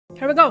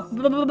Here we go.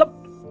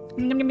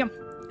 Yum, yum, yum.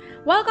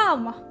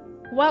 Welcome,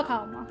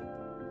 welcome,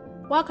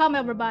 welcome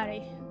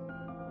everybody.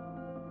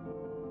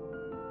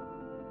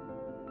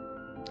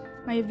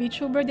 My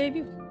Vtuber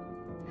debut.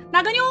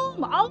 Naga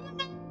Nyoom! Oh my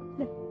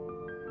god!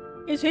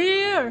 It's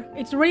here!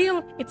 It's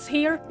real! It's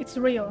here! It's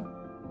real.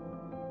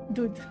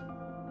 Dude.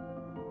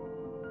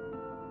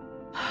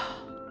 Ah!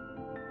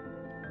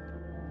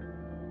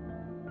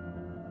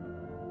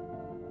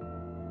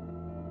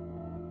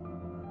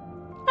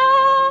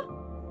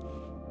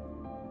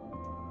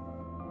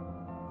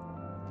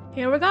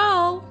 Here we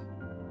go!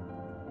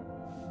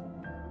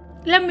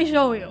 Let me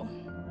show you.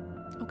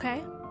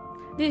 Okay?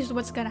 This is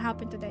what's gonna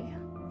happen today.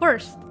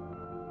 First,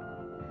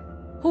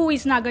 who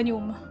is Naga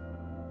Nyoom?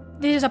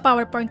 This is a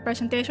PowerPoint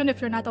presentation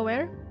if you're not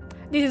aware.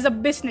 This is a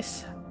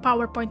business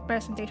PowerPoint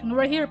presentation.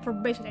 We're here for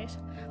business.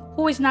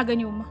 Who is Naga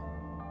Nyoom?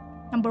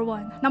 Number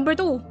 1. Number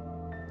 2,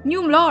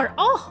 Nyoom lore.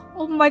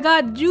 Oh my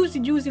god,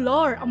 juicy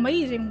lore.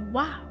 Amazing.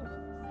 Wow.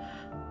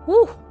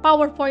 Woo,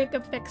 PowerPoint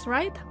effects,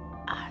 right?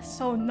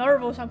 So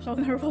nervous. I'm so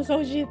nervous.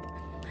 Oh shit.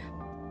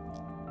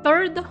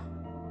 Third,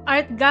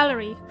 art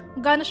gallery.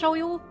 I'm gonna show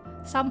you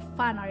some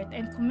fan art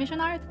and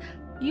commission art.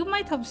 You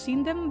might have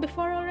seen them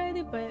before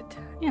already, but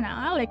you know,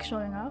 I like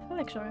showing off.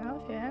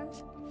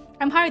 Yes.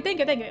 I'm hired. Thank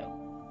you.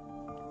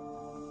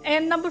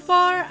 And number 4,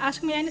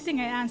 ask me anything,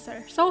 I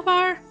answer. So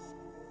far,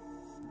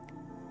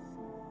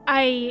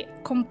 I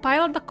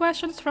compiled the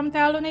questions from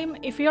Telonym.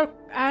 If you're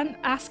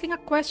asking a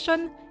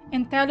question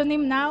in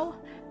Telonym now,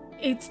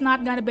 it's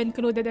not gonna be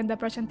included in the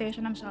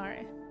presentation. I'm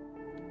sorry.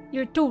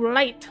 You're too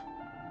late.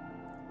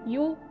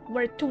 You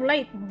were too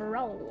late,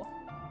 bro.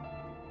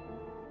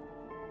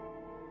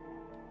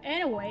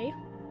 Anyway,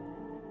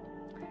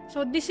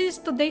 so this is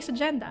today's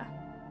agenda.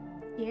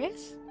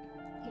 Yes?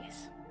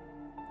 Yes.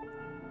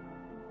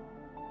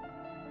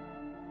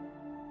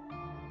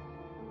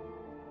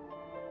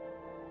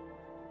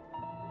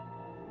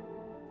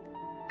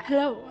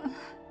 Hello.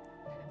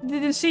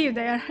 Didn't see you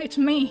there. It's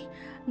me,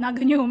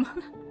 Naga Nyoom.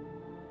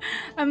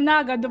 I'm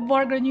Naga, the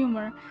Burger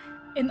Nyoomer.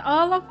 In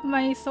all of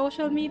my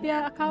social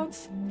media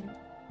accounts,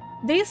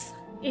 this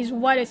is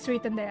what is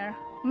written there.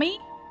 Me,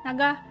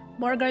 Naga,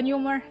 Burger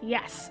Nyoomer,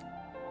 yes.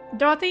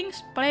 Draw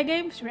things, play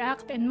games,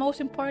 react, and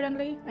most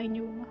importantly, I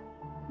Nyoom.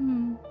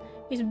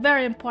 It's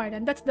very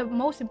important. That's the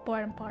most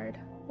important part.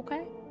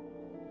 Okay?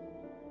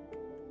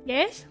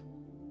 Yes?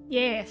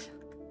 Yes.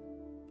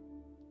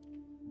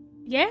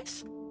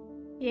 Yes?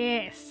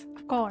 Yes,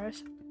 of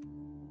course.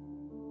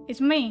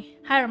 It's me.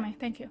 Hire me.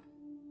 Thank you.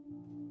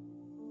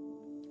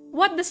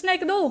 What does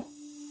snake do?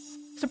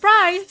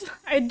 Surprise!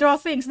 I draw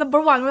things.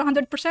 Number 1,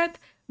 100%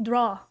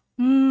 draw.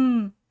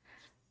 2,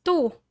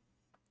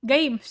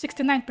 game,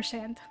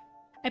 69%.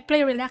 I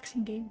play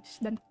relaxing games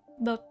that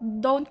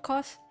don't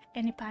cause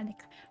any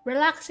panic.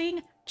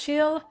 Relaxing,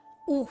 chill.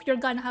 Ooh, you're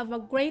gonna have a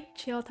great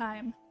chill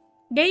time.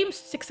 Games,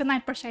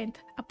 69%.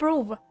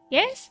 Approve.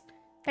 Yes?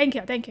 Thank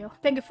you. Thank you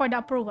for the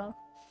approval.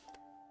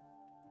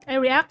 I'm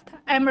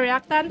a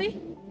React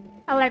Andy.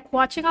 I like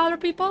watching other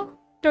people.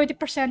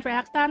 30%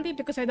 React Andy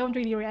because I don't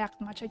really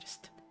react much. I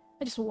just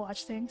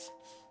watch things.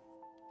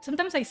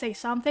 Sometimes I say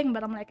something,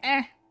 but I'm like,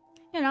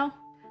 you know,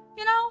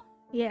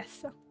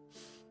 yes.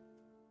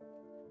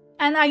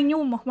 And I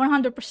Nyoom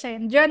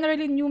 100%.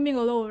 Generally Nyooming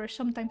all over,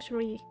 sometimes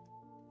free.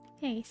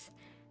 Yes.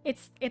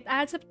 It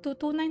adds up to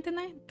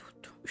 299.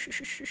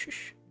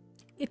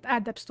 It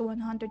adds up to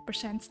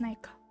 100%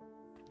 snake.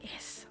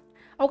 Yes.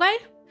 Okay?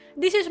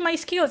 This is my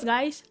skills,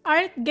 guys.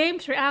 Art,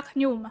 games, react,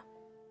 Nyoom.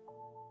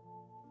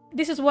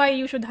 This is why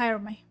you should hire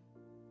me.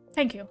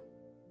 Thank you.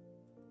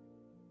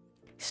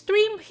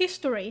 Stream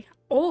history.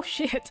 Oh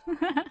shit.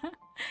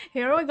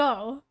 Here we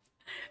go.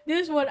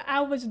 This is what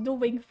I was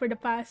doing for the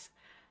past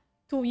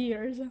 2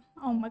 years.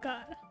 Oh my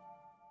god.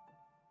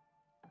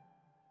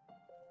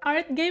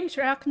 Art, games,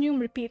 react,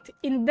 Nyoom, repeat.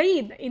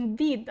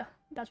 Indeed.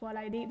 That's what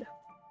I did.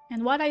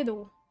 And what I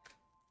do.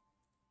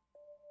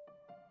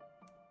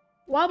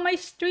 Well, my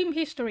stream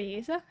history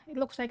is, it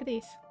looks like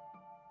this.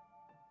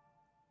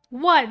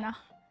 1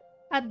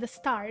 at the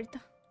start.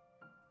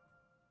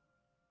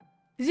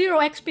 0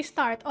 XP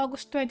start,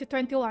 August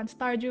 2021,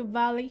 Stardew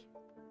Valley,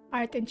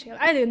 Art and Chill.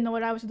 I didn't know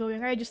what I was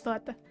doing. I just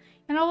thought,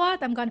 you know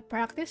what? I'm gonna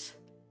practice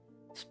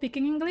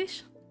speaking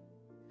English.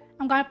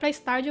 I'm gonna play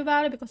Stardew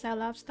Valley because I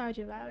love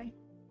Stardew Valley.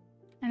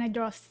 And I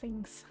draw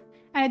things.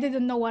 And I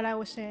didn't know what I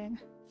was saying.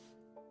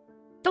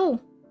 2,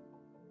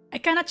 I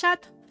cannot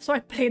chat. So I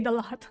played a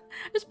lot.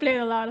 I just played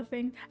a lot of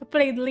things. I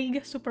played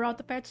League, Super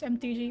Auto Pets,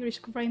 MTG,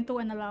 Risk of Rain 2,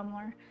 and a lot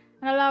more.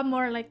 And a lot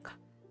more like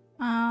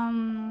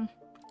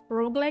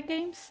roguelike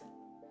games.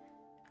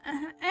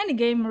 Any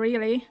game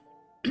really.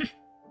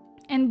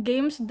 And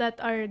games that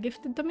are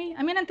gifted to me.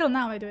 I mean, until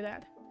now I do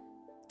that.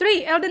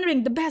 3, Elden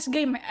Ring, the best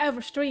game I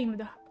ever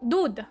streamed.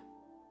 Dude,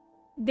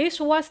 this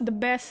was the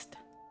best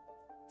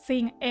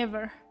thing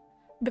ever.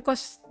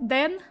 Because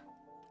then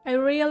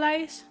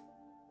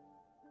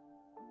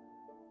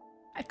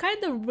I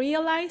kind of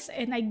realized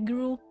and I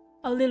grew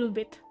a little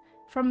bit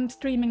from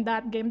streaming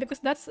that game because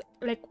that's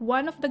like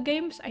one of the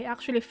games I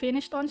actually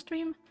finished on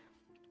stream.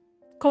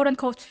 quote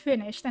unquote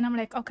finished, and I'm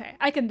like, okay,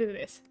 I can do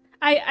this.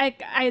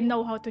 I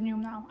know how to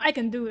Nyoom now. I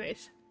can do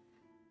this.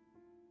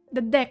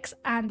 The decks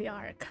and the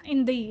arc,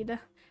 indeed.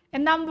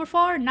 And number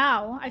 4,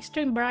 now I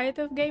stream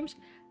variety of games.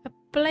 I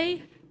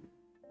play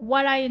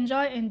what I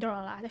enjoy and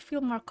draw a lot. I feel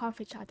more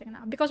comfy chatting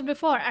now, because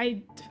before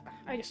I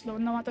just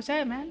don't know what to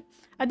say, man.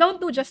 I don't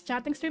do just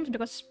chatting streams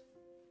because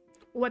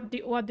what do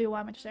you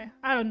want me to say?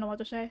 I don't know what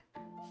to say.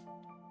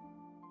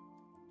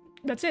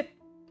 That's it.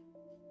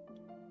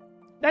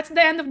 That's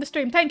the end of the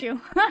stream. Thank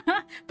you.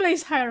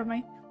 Please hire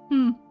me.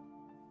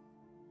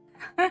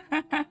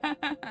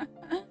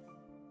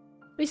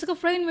 Risk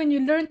of rain when you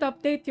learn to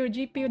update your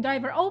GPU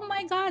driver. Oh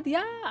my god,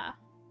 yeah!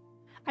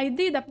 I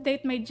did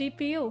update my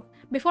GPU.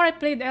 Before I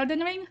played Elden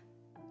Ring,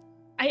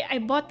 I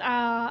bought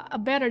a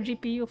better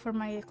GPU for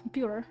my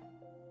computer.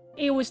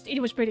 It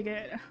was pretty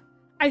good.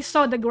 I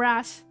saw the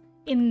grass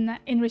in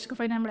Risk of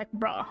Rain, and I'm like,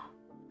 bro,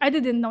 I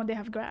didn't know they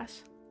have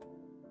grass.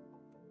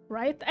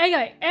 Right?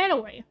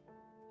 Anyway.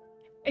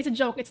 It's a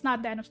joke, it's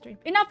not the end of stream.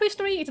 Enough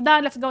history, it's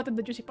done, let's go to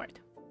the juicy part.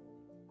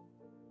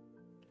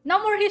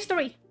 No more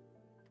history!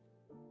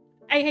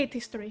 I hate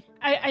history.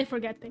 I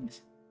forget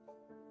things.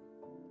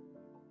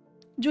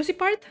 Juicy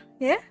part?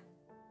 Yeah?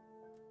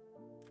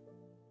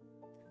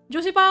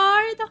 Juicy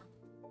part!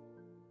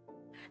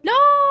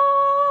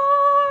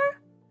 Lore!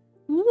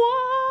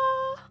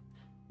 Wah!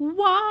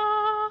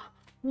 Wah!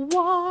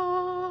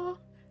 Wah!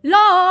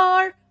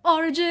 Lore!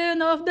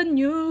 Origin of the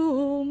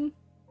Nyoom!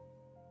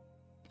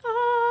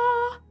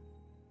 Ah!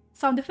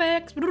 Sound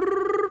effects!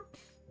 Brrr.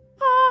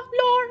 Ah!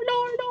 Lore!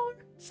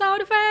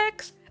 Sound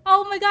effects!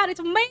 Oh my god, it's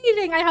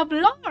amazing! I have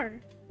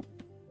lore!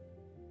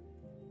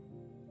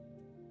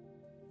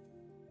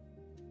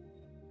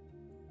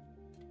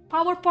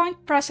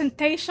 PowerPoint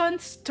presentation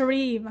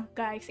stream,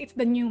 guys. It's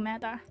the new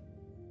meta.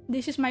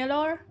 This is my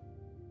lore.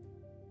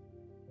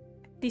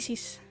 This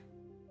is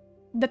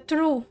the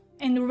true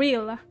and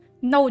real,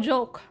 no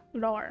joke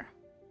lore.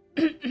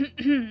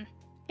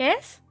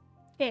 Yes?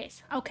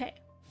 Yes, okay.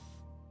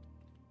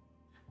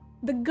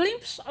 The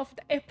glimpse of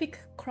the epic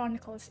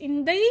chronicles.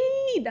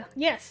 Indeed!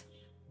 Yes.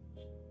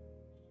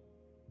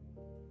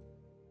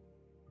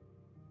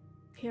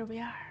 Here we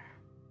are.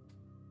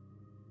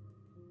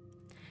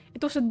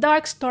 It was a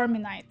dark, stormy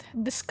night.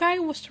 The sky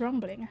was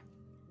rumbling,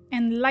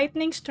 and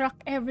lightning struck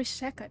every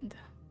second.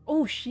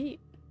 Oh shit.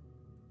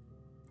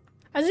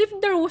 As if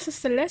there was a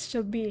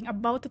celestial being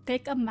about to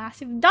take a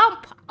massive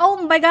dump.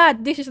 Oh my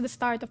god, this is the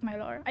start of my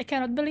lore. I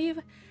cannot believe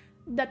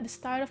that the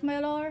start of my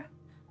lore,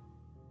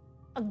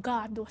 a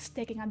god was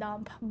taking a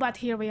dump. But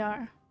here we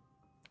are.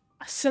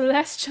 A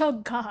celestial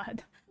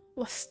god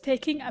was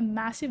taking a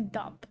massive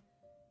dump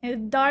in a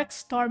dark,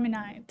 stormy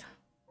night.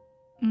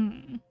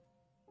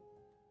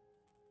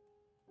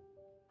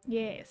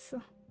 Yes.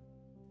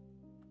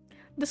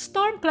 The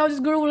storm clouds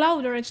grew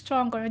louder and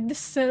stronger, and the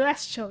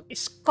celestial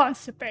is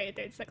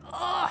constipated. It's like,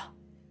 oh!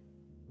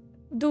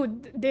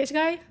 Dude, this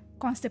guy,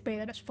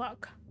 constipated as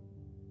fuck.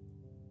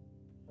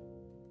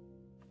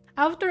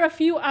 After a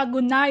few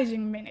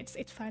agonizing minutes,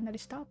 it finally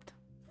stopped.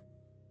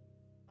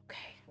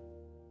 Okay.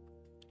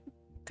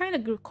 Kinda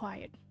grew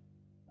quiet.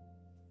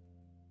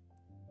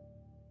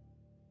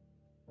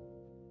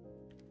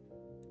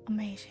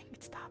 Amazing,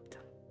 it stopped.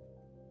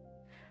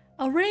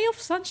 A ray of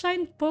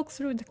sunshine poked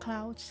through the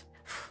clouds.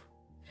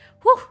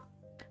 Whew!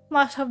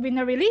 Must have been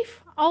a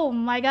relief. Oh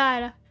my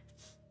god.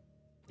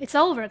 It's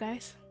over,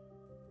 guys.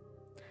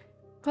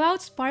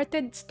 Clouds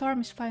parted,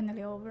 storm is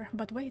finally over.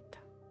 But wait.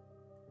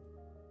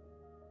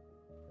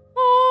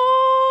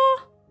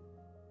 Oh!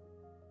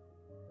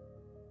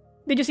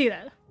 Did you see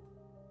that?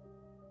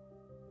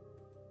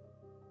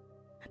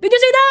 Did you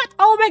see that?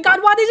 Oh my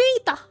god, what is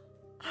it?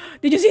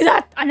 Did you see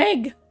that? An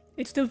egg!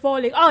 It's still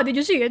falling. Oh, did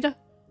you see it?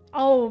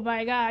 Oh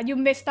my god, you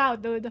missed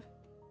out, dude.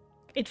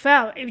 It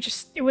fell.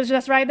 It was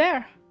just right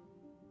there.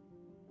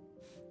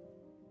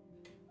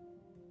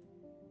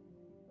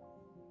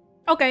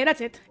 Okay, that's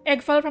it.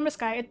 Egg fell from the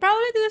sky. It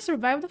probably didn't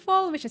survive the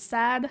fall, which is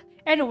sad.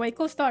 Anyway,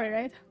 cool story,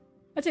 right?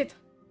 That's it.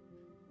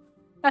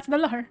 That's the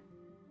lore.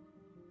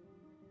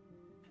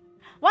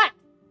 What?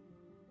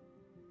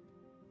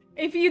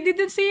 If you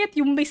didn't see it,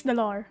 you missed the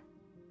lore.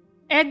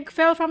 Egg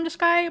fell from the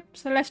sky,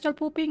 celestial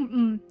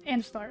pooping,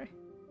 end story.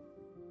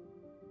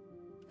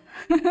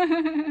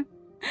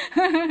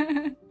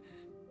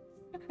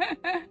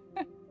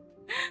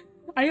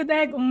 Are you the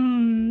egg?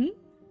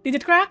 Did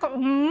it crack?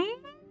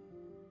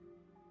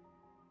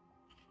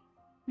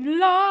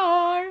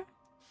 Lore!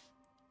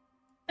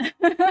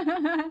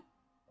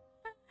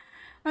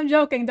 I'm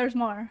joking, there's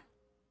more.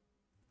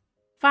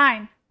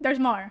 Fine, there's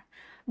more.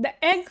 The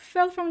egg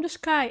fell from the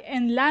sky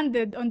and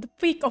landed on the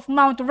peak of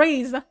Mount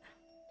Ray's,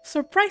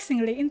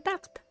 surprisingly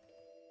intact.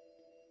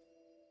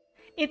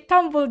 It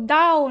tumbled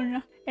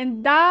down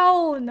and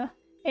down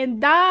and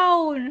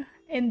down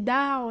and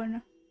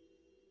down.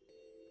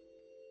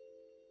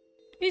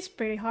 It's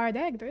pretty hard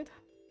egg, dude.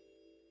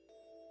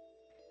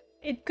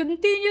 It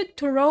continued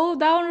to roll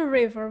down a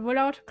river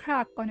without a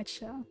crack on its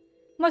shell.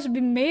 Must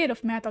be made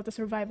of metal to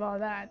survive all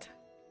that.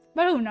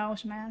 But who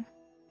knows, man.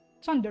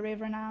 It's on the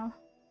river now.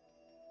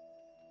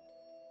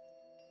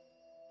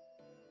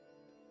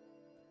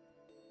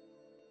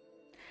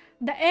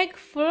 The egg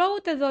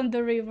floated on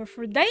the river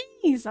for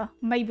days,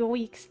 maybe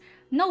weeks.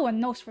 No one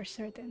knows for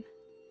certain.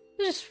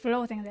 It's just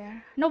floating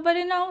there.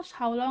 Nobody knows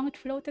how long it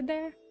floated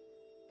there,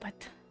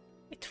 but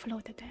it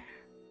floated there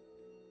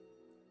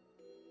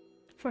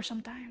for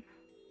some time.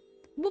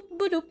 Boop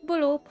boop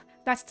boop.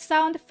 That's the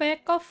sound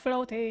effect of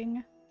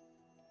floating.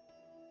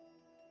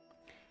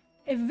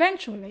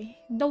 Eventually,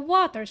 the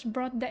waters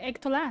brought the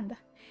egg to land.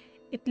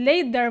 It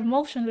laid there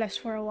motionless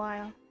for a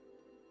while.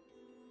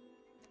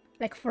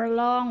 Like for a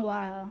long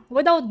while.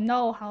 We don't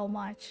know how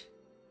much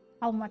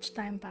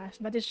time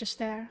passed, but it's just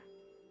there.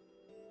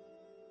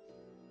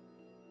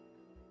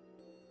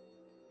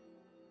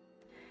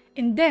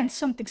 And then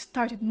something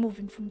started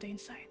moving from the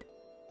inside.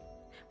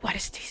 What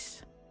is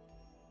this?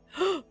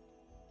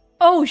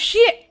 Oh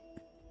shit!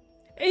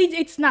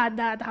 It's not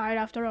that hard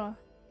after all.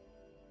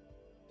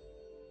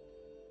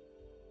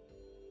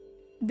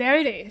 There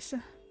it is.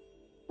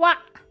 What?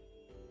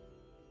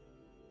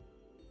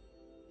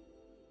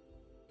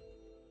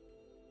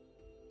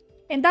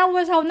 And that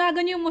was how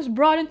Naga Nyoom was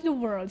brought into the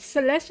world.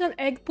 Celestial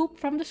egg poop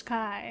from the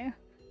sky.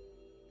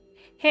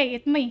 Hey,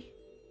 it's me.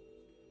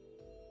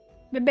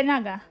 Bebe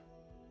Naga.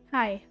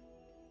 Hi.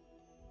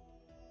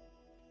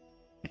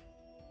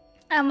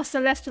 I'm a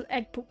celestial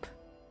egg poop.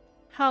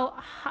 How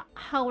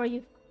are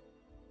you?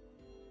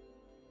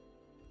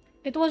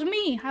 It was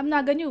me. I'm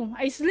Naga Nyoom.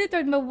 I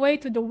slithered my way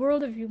to the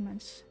world of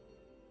humans.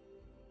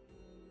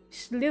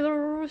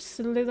 Slither,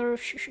 slither.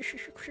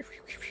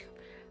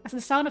 That's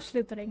the sound of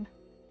slithering.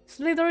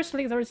 Slither,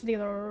 slither,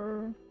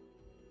 slither.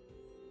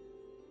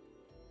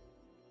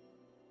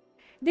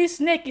 This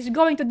snake is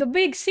going to the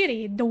big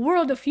city, the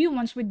world of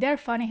humans with their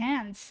funny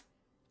hands.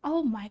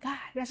 Oh my god,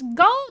 let's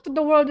go to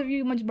the world of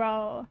humans,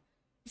 bro.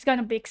 It's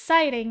gonna be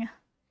exciting.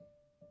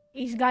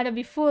 It's gonna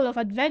be full of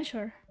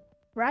adventure,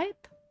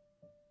 right?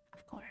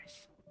 Of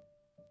course.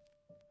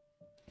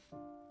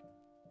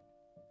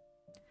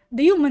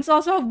 The humans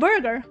also have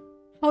burger.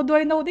 How do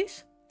I know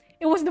this?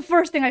 It was the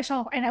first thing I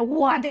saw, and I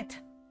want it.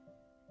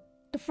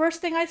 The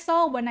first thing I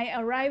saw when I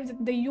arrived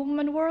at the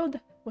human world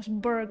was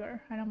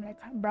burger. And I'm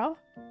like, bro,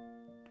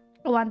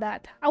 I want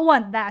that. I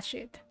want that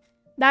shit.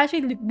 That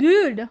shit look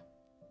good.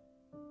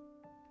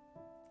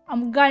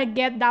 I'm gonna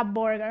get that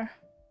burger.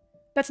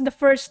 That's the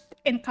first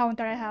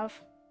encounter I have.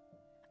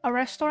 A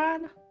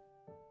restaurant.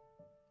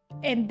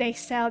 And they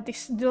sell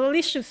this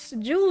delicious,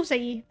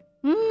 juicy,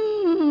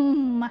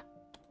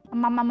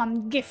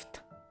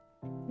 gift.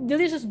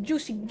 Delicious,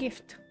 juicy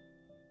gift.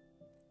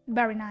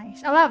 Very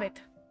nice. I love it.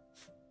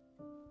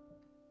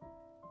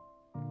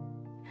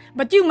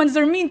 But humans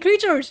are mean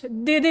creatures.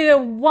 They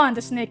didn't want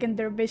a snake in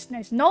their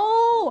business.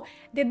 No!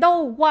 They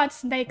don't want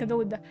snake,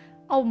 dude.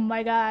 Oh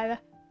my god.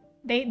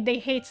 They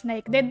hate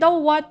snake. They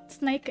don't want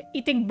snake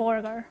eating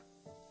burger.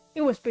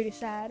 It was pretty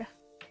sad.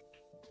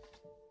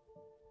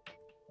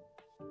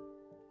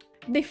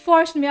 They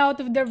forced me out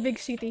of their big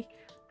city,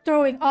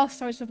 throwing all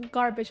sorts of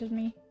garbage at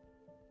me.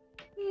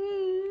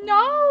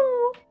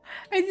 No!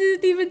 I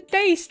didn't even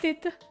taste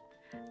it.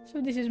 So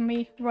this is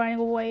me running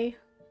away.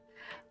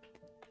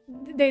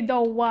 They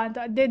don't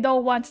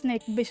want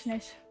snake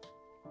business.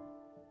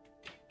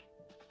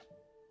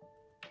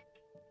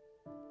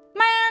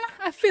 Man,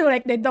 I feel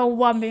like they don't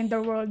want me in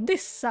the world.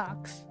 This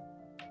sucks.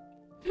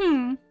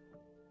 I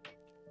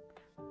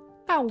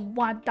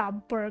want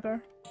that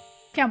burger.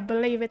 Can't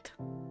believe it.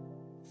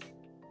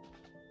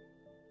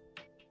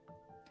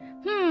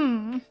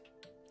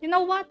 You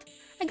know what?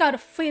 I gotta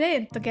fit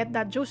in to get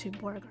that juicy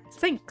burger.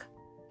 Think.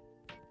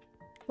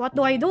 What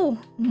do?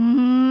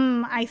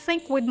 I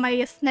think with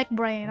my snake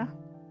brain.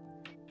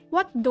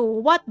 What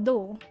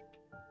do?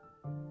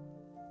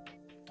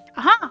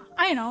 Aha!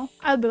 I know.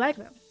 I'll be like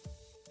them.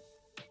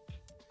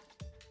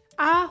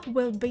 I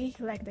will be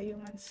like the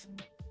humans.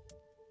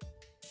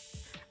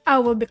 I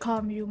will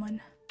become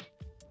human.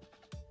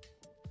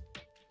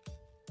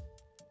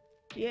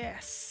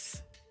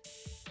 Yes.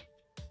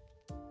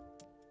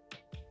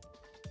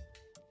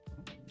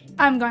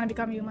 I'm gonna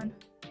become human.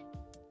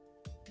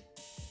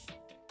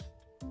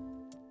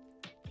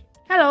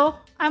 Hello,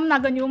 I'm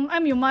Naga Nyoom.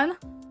 I'm human.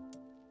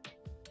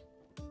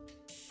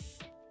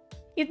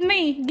 It's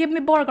me. Give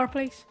me burger,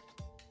 please.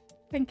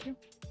 Thank you.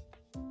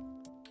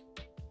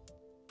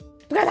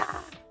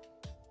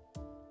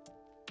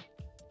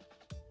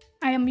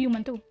 I am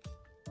human too.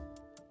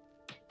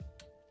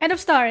 End of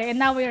story, and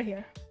now we are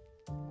here.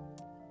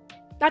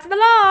 That's the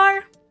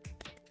lore!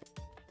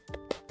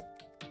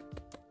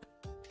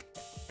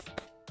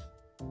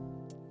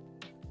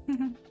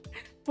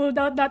 Pulled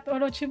out that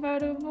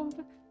Orochimaru move.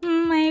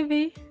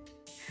 Maybe.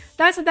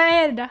 That's the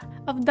end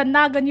of the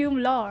Naga Nyoom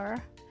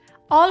lore.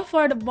 All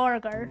for the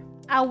burger.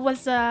 I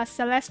was a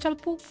celestial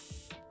poop.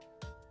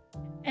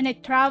 And I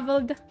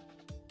traveled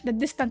the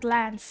distant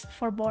lands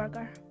for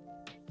burger.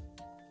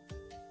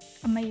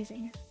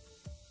 Amazing.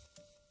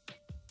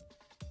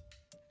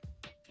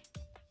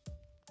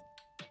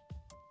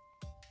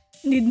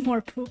 Need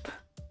more poop.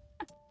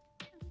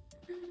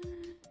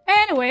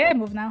 Anyway, I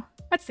move now.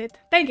 That's it.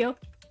 Thank you.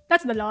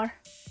 That's the lore.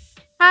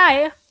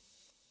 Hi!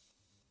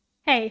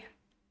 Hey.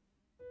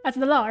 That's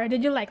the lore.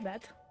 Did you like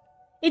that?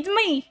 It's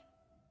me!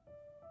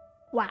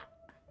 What?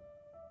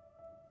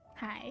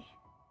 Hi.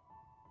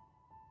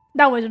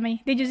 That was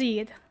me. Did you see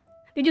it?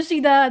 Did you see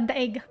the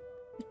egg?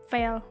 It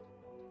fell.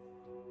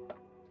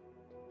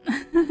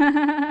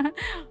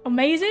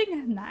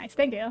 Amazing? Nice,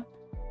 thank you.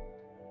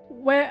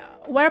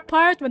 Where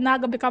part when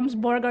Naga becomes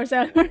burger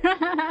seller?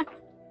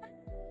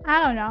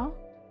 I don't know.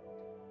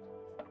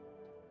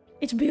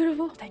 It's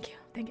beautiful. Thank you.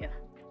 Thank you.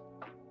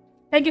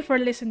 Thank you for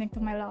listening to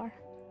my lore.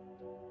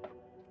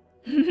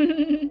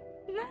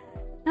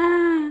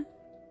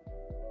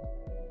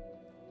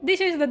 This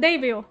is the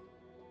debut.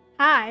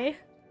 Hi.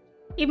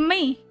 It's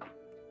me.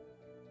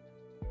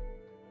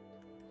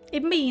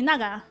 It's me,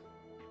 Naga.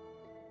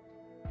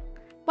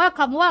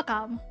 Welcome,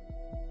 welcome.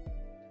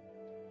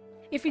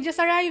 If you just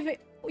arrived,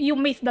 you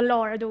missed the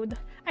lore, dude.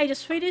 I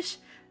just finished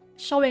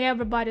showing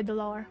everybody the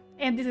lore.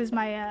 And this is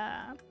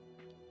my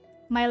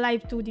my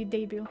live 2D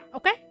debut.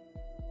 Okay?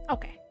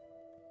 Okay.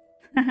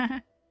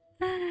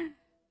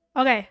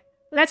 Okay,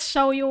 let's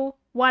show you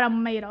what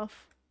I'm made of.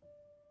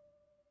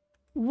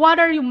 What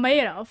are you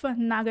made of,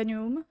 Naga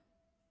Nyoom?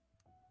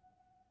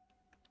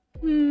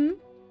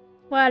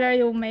 What are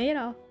you made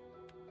of?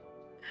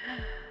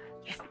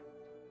 Yes.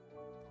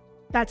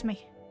 That's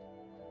me.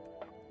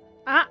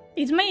 Ah,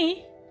 it's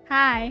me.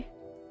 Hi.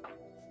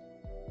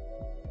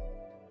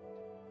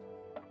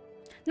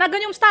 Naga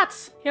Nyoom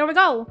stats. Here we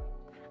go.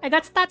 I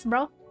got stats,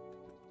 bro.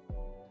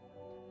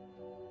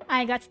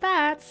 I got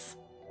stats.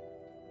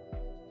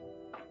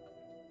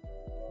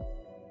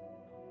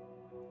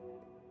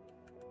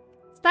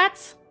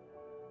 Stats.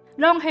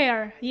 Long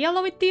hair.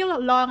 Yellowy teal,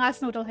 long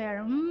as noodle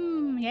hair.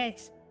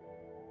 Yes.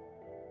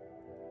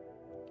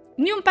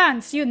 Nyoom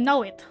pants, you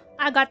know it.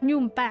 I got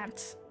Nyoom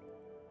pants.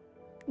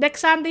 Dex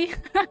Sandy?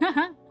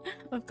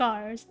 Of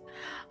course.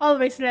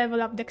 Always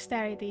level up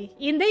dexterity.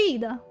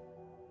 Indeed.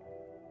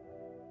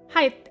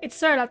 Height,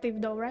 it's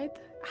relative though, right?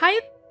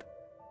 Height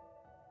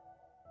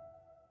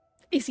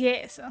is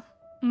yes.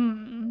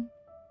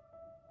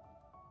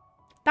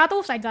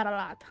 Tattoos, I got a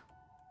lot.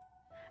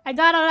 I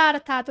got a lot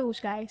of tattoos,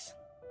 guys.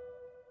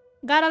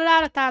 Got a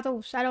lot of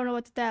tattoos. I don't know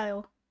what to tell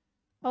you.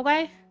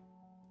 Okay?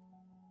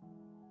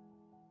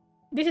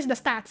 This is the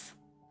stats.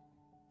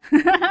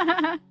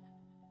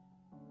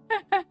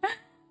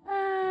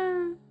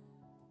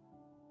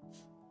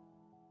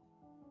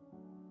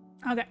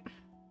 Okay.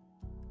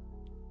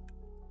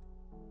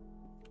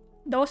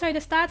 Those are the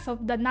stats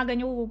of the Naga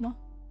Nyoom.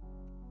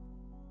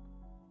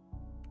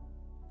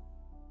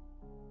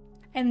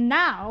 And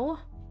now,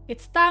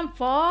 it's time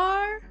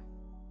for...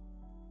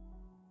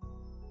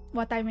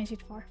 What time is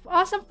it for?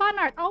 Awesome fan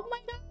art! Oh my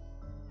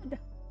god!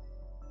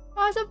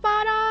 Awesome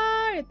fan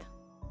art!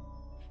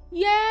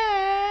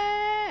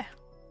 Yeah!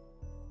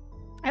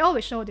 I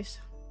always show this,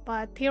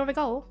 but here we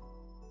go.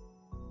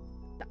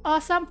 The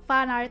awesome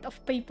fan art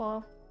of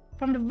people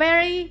from the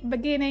very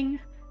beginning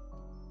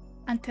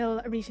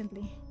until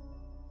recently.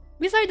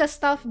 These are the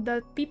stuff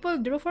that people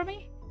drew for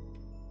me.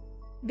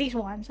 These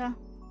ones, huh?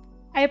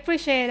 I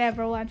appreciate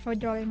everyone for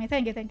drawing me.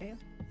 Thank you, thank you.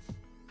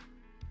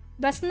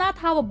 That's not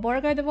how a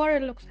burger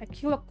devourer looks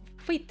like. You look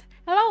fit.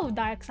 Hello,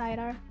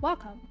 Darksider.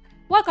 Welcome.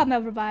 Welcome,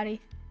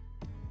 everybody.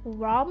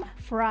 Rom,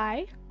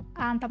 Fry,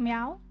 Anta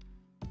Meow.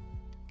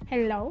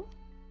 Hello.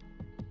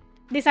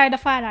 These are the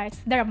fan arts.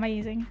 They're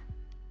amazing.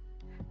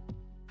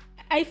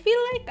 I feel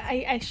like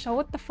I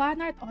showed the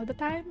fan art all the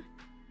time.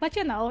 But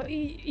you know,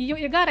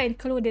 you gotta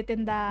include it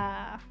in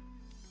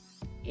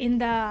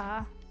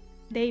the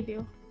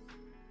debut.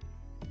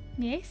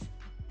 Yes?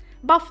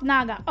 Buff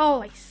Naga,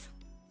 always.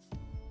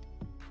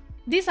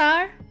 These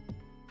are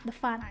the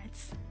fan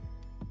arts.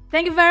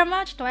 Thank you very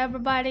much to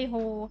everybody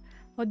who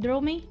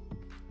drew me.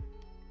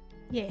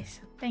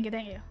 Yes, thank you,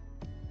 thank you.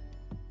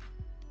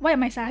 Why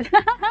am I sad?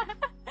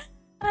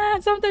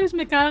 Sometimes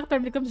my character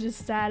becomes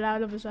just sad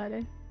out of a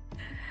sudden.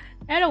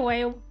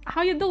 Anyway,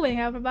 how you doing,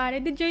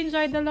 everybody? Did you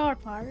enjoy the lore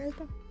part?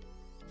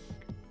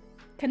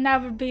 Can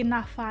never be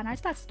enough fan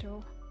arts, that's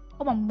true.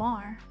 Oh, one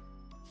more.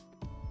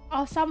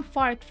 Awesome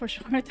fart for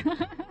short.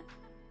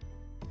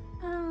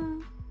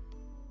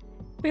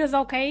 Feels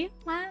okay,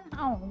 man?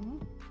 Oh.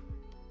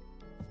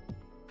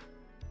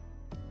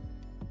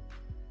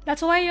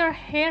 That's why your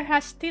hair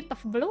has tint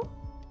of blue?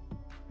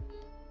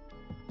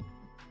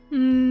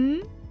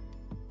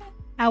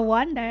 I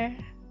wonder.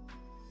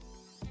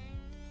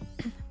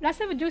 Last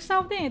time I drew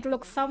something, it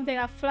looks something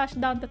I flush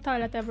down the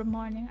toilet every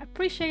morning. I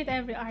appreciate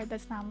every art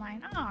that's not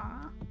mine.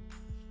 Ah,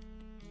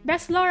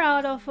 best lore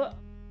out of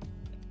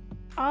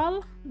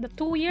all the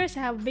 2 years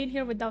I have been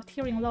here without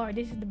hearing lore.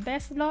 This is the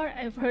best lore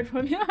I've heard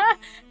from you. I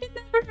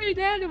never heard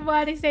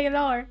anybody say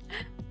lore.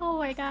 Oh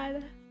my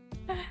god.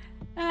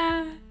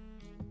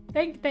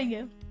 Thank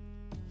you.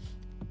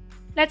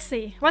 Let's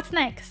see, what's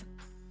next?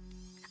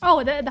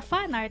 Oh, the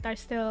fan art are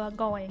still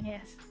going,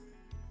 yes.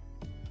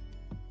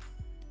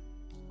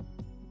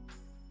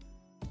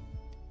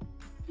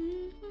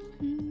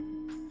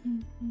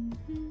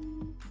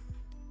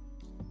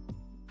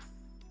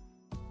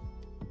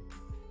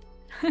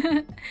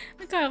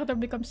 My character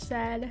becomes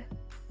sad.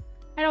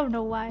 I don't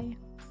know why.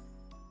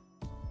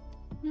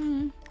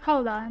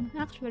 Hold on,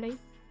 actually.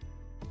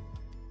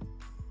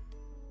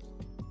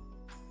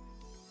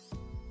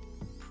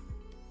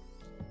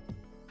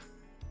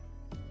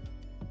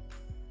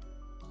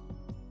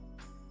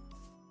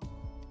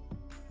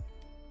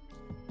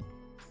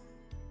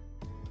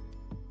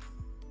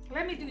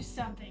 Let me do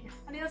something.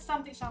 A little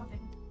something.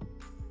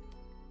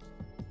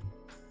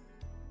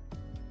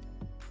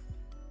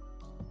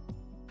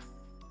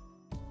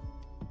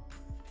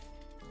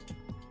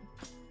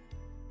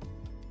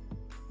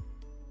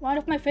 One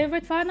of my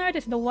favorite fan art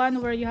is the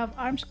one where you have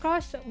arms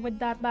crossed with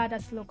that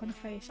badass look on the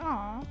face.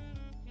 Aww.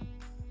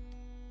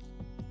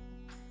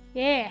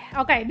 Yeah,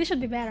 okay, this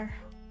should be better.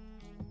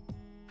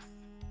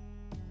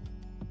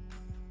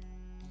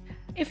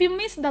 If you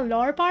missed the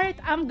lore part,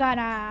 I'm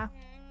gonna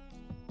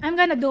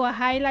do a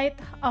highlight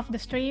of the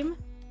stream,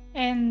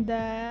 and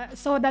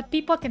so that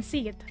people can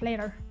see it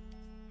later.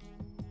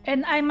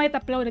 And I might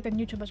upload it on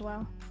YouTube as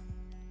well.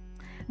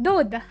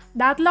 Dude,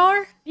 that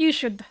lore, you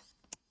should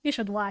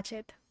watch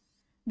it.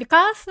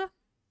 Because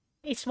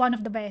it's one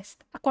of the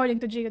best, according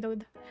to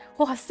Geodude,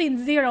 who has seen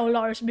 0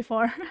 lores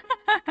before.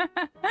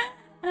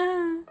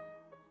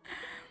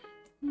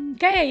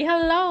 Okay,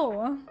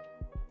 hello!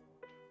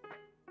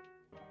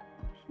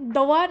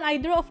 The one I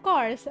drew, of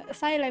course.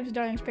 Silem's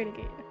drawing is pretty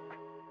good.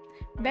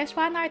 Best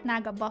fan art,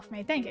 Naga buff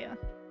me. Thank you.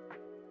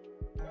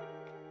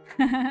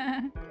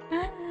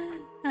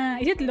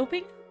 Is it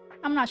looping?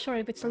 I'm not sure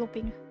if it's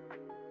looping.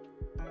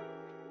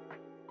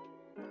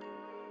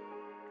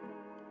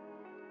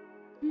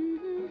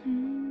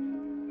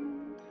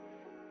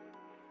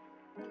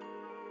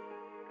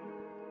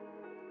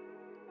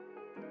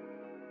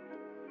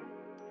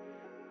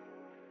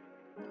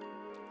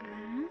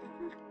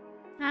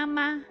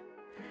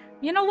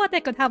 You know what? I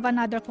could have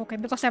another cookie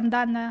because I'm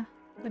done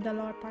with the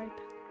lore part.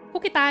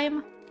 Cookie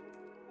time!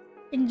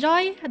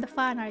 Enjoy the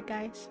fan art,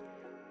 guys.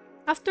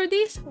 After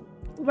this,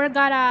 we're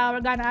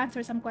gonna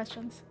answer some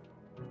questions.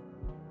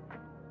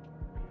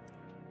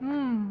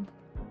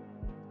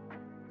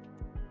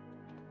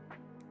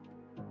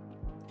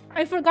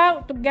 I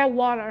forgot to get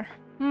water.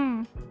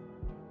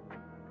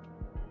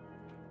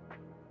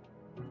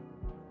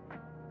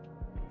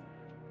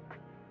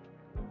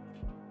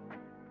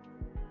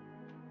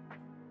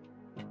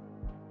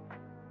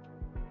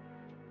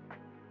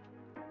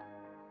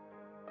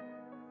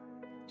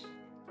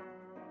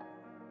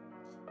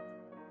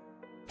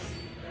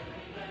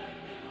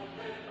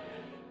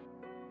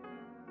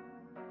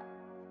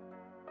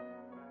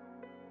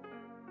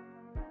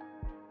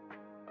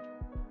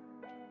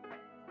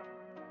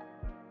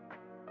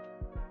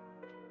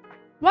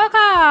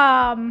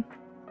 Welcome!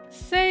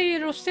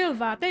 Seiro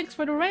Silva, thanks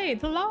for the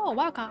raid. Hello,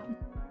 welcome.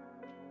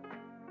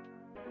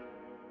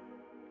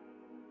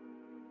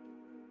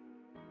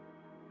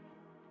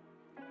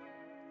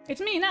 It's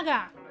me,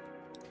 Naga.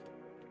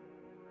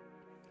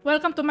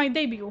 Welcome to my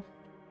debut.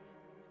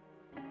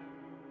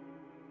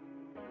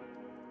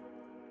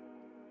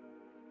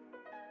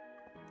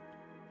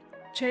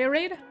 Cherry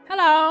raid?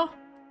 Hello.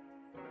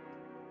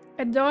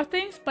 Adore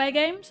things? Play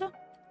games?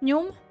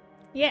 Nyoom?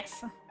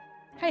 Yes.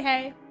 Hey,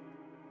 hey.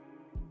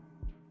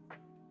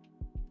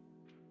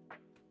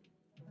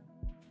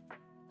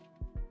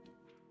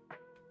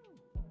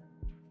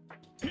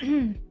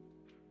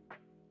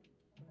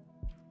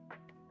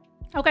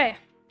 Okay,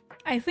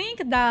 I think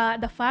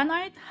the fan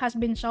art has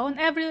been shown.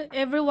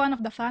 Every one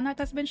of the fan art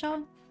has been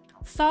shown.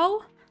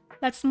 So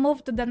let's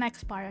move to the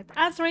next part.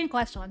 Answering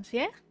questions,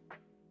 yeah?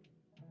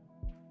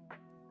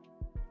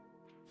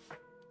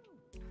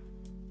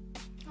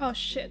 Oh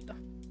shit.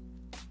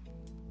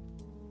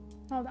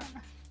 Hold on.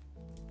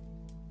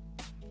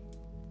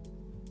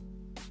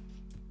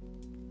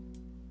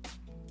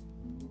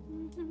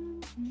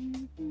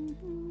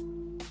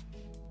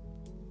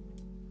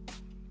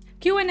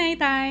 Q&A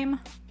time.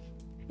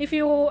 If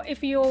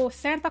you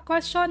sent a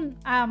question,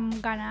 I'm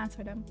gonna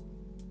answer them.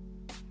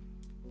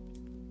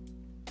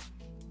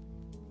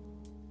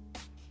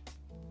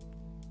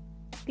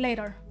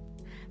 Later.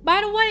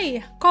 By the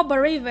way,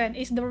 Cobra Raven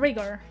is the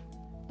rigger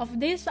of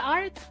this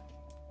art.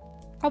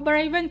 Cobra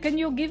Raven, can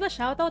you give a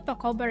shout out to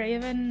Cobra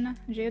Raven,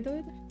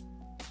 Geodude?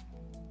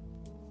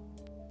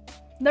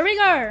 The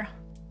rigger!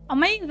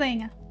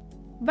 Amazing!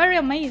 Very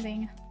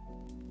amazing.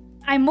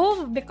 I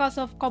moved because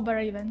of Cobra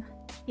Raven.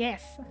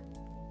 Yes.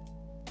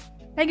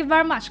 Thank you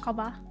very much,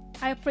 Koba.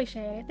 I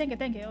appreciate it. Thank you,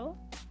 thank you.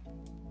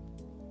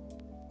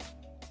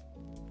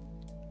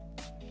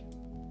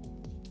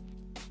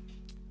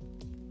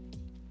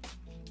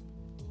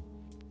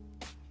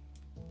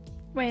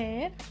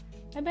 Wait.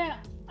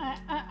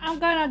 I'm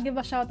gonna give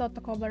a shout out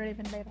to Cobra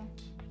Raven later.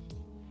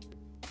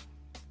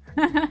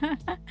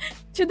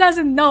 She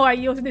doesn't know I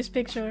use this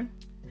picture.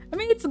 I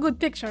mean, it's a good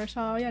picture,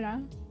 so you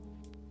know.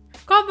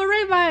 Cobra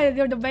Raven,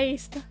 you're the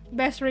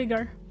best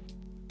rigger.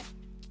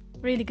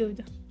 Really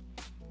good.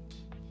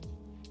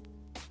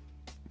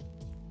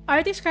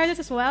 Artist credits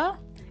as well.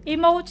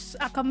 Emotes,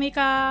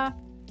 Akamika,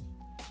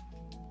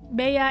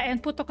 Bea,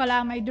 and Puto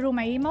Kalamay drew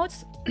my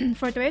emotes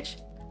for Twitch.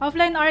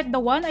 Offline art, the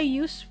one I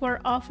use for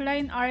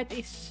offline art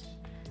is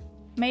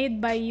made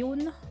by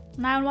Yoon.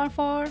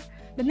 914.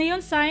 The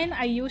neon sign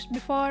I used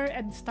before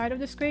at the start of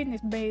the screen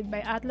is made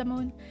by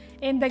Atlamoon.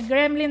 And the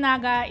Gremlin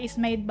Naga is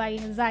made by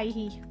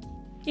Zaihi.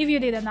 If you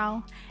didn't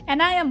know.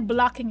 And I am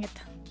blocking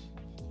it.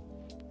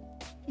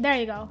 There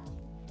you go.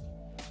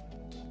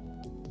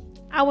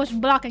 I was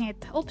blocking it.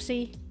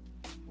 Oopsie.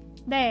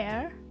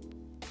 There.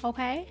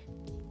 Okay.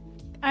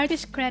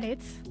 Artist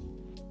credits.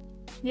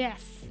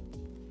 Yes.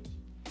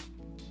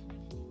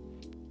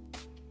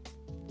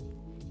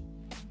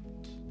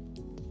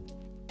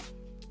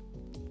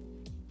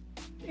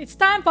 It's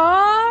time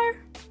for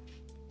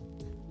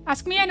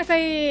Ask Me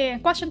Anything.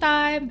 Question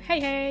time. Hey,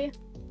 hey.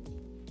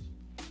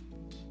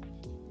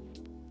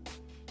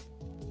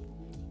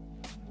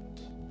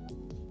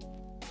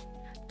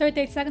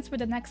 $38 for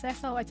the next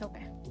SO. It's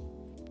okay.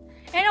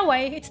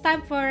 Anyway, it's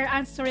time for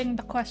answering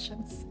the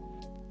questions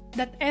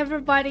that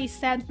everybody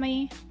sent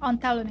me on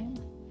Telonym.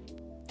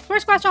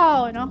 First question,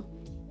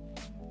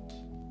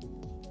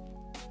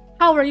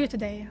 how are you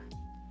today?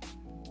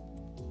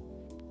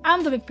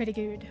 I'm doing pretty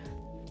good.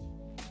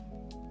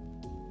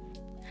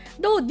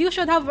 Dude, you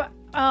should have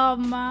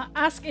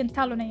asked in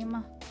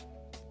Telonym.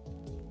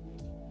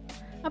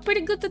 I'm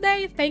pretty good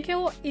today, thank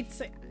you.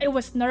 It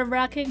was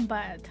nerve-wracking,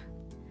 but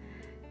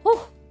whew.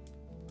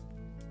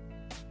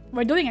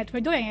 We're doing it.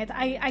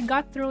 I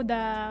got through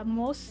the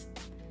most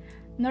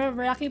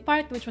nerve-wracking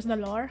part, which was the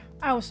lore.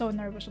 I was so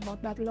nervous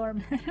about that lore.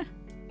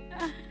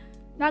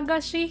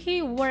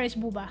 Nagashihi, where is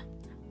Buba?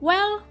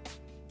 Well,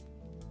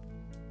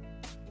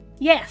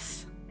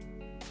 yes.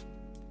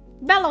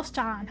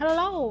 Belos-chan,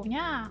 hello,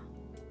 yeah.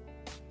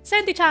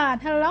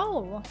 Senti-chan,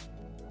 hello.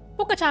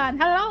 Puka-chan,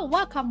 hello,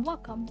 welcome.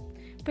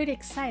 Pretty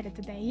excited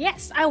today.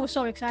 Yes, I was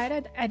so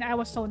excited, and I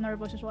was so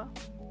nervous as well.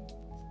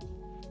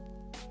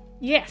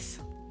 Yes.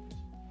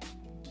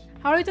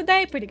 How are you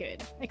today? Pretty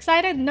good.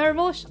 Excited?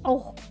 Nervous?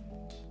 Oh,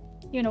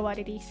 you know what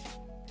it is.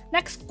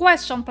 Next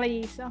question,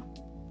 please.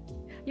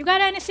 You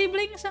got any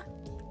siblings?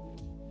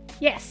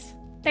 Yes.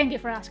 Thank you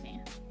for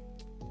asking.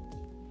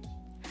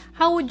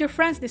 How would your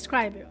friends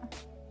describe you?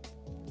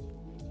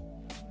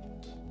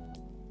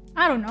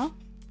 I don't know.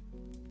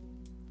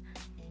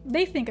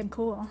 They think I'm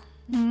cool.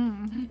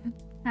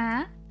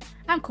 Huh?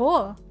 I'm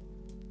cool.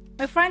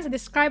 My friends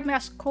describe me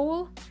as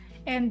cool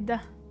and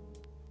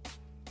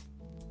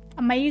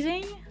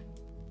amazing.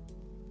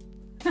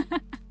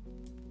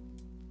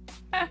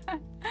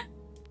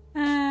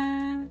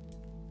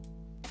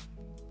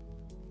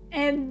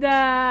 And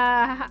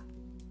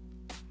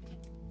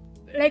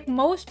like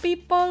most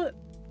people,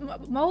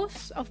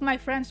 most of my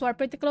friends who are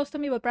pretty close to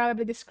me will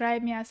probably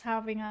describe me as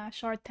having a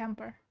short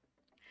temper.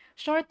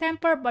 Short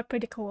temper, but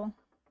pretty cool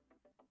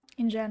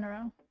in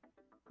general.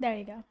 There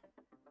you go.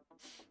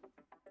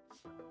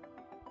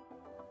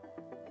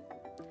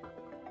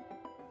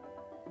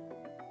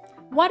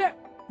 What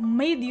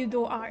made you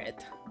do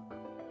art?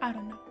 I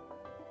don't know.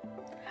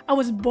 I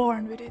was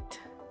born with it.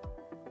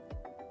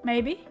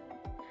 Maybe.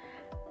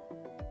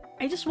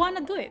 I just want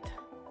to do it.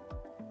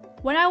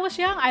 When I was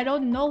young, I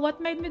don't know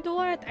what made me do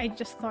art. I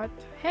just thought,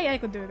 hey, I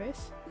could do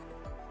this.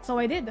 So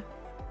I did.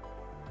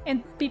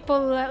 And people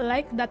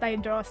like that I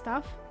draw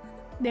stuff.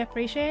 They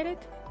appreciate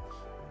it.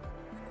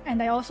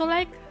 And I also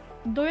like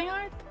doing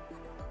art.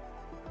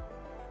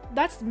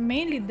 That's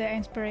mainly the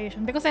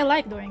inspiration because I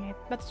like doing it.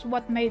 That's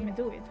what made me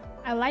do it.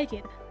 I like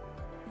it.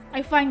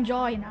 I find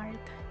joy in art.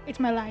 It's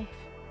my life.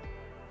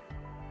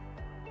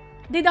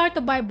 Did art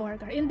to buy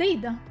burger?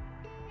 Indeed.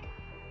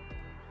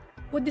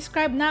 Would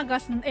describe Naga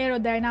as an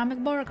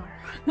aerodynamic burger.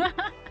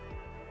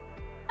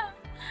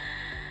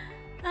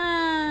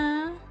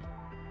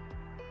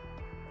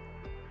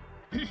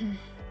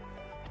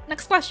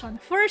 Next question.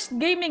 First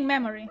gaming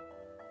memory.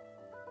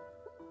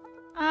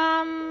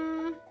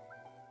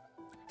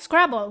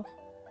 Scrabble.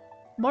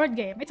 Board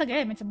game. It's a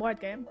game. It's a board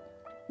game.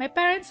 My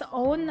parents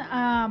own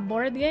a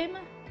board game.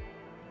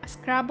 A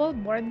Scrabble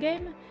board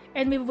game.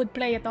 And we would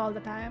play it all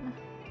the time.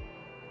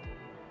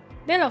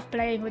 They love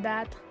playing with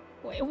that.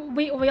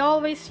 We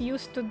always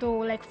used to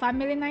do like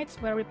family nights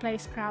where we play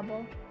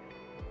Scrabble.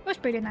 It was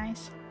pretty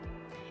nice.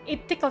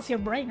 It tickles your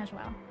brain as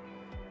well.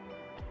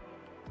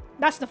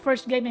 That's the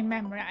first gaming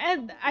memory.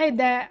 And I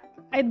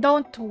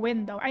don't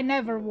win though. I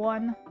never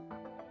won.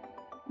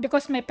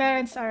 Because my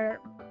parents are...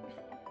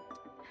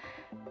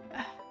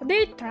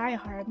 They try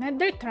hard, man.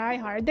 They try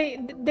hard.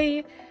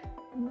 They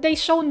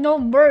show no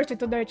mercy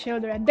to their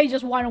children. They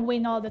just want to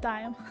win all the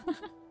time.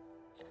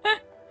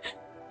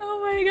 Oh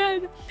my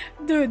god.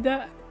 Dude,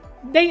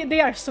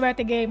 they are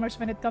sweaty gamers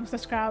when it comes to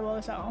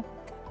Scrabble, so...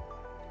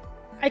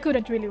 I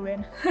couldn't really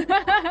win.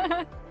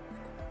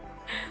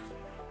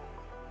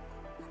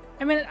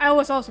 I mean, I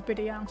was also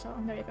pretty young, so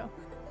there you go.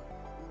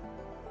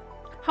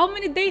 How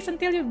many days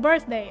until your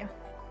birthday?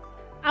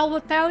 I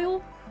will tell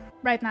you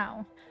right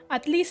now.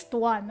 At least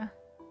one.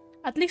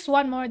 At least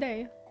one more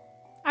day.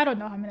 I don't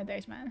know how many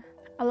days, man.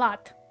 A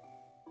lot.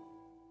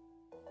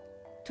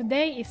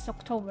 Today is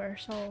October,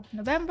 so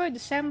November,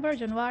 December,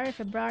 January,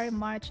 February,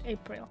 March,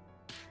 April.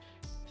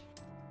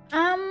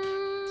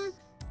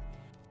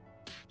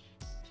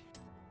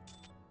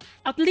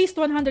 At least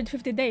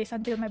 150 days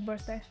until my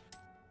birthday.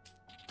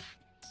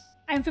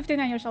 I'm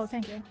 59 years old,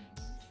 thank you.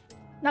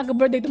 Naga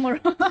birthday tomorrow.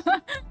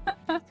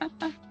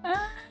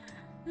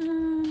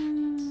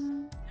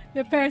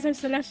 Your parents are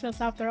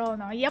celestials after all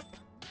now. Yep.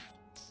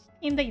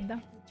 Indeed.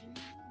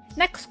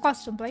 Next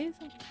question, please.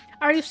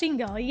 Are you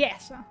single?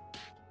 Yes.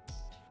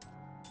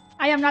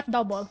 I am not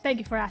double. Thank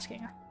you for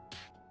asking.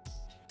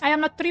 I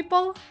am not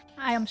triple.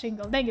 I am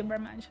single. Thank you very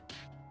much.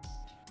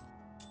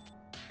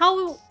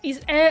 How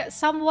is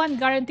someone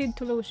guaranteed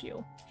to lose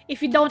you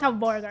if you don't have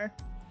burger?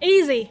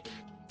 Easy.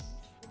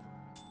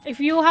 If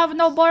you have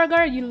no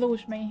burger, you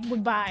lose me.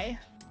 Goodbye.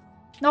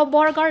 No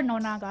burger, no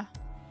Naga.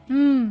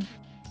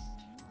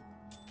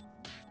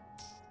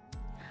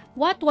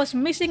 What was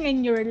missing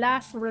in your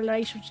last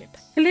relationship?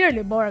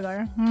 Clearly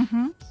burger.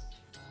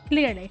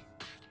 Clearly.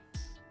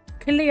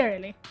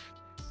 Clearly.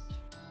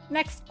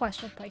 Next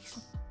question, please.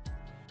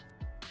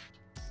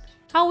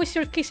 How is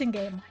your kissing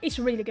game? It's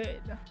really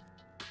good.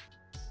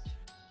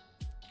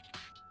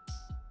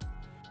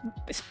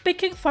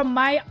 Speaking from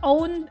my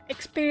own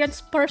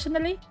experience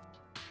personally,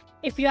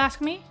 if you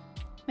ask me,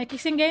 my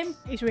kissing game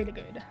is really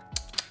good.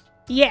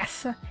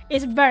 Yes,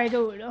 it's very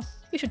good.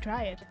 You should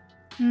try it.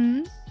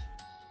 You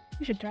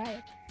should try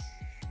it.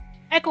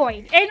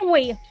 Echoing.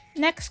 Anyway,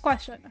 next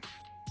question.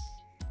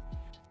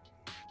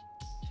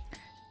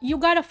 You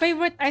got a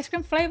favorite ice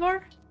cream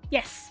flavor?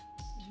 Yes.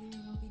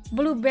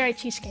 Blueberry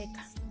cheesecake.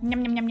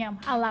 Yum yum yum yum.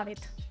 I love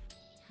it.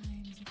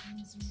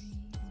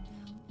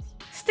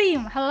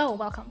 Steam, hello,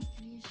 welcome.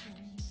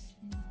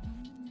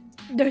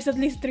 There's at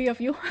least 3 of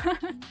you.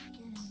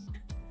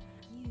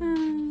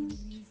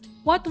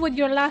 What would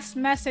your last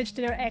message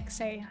to your ex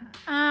say?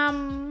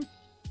 I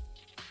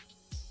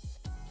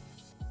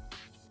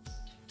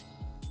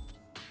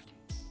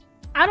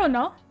don't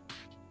know.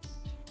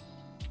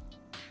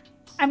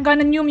 I'm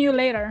gonna Nyoom you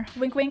later.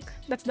 Wink wink.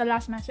 That's the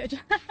last message.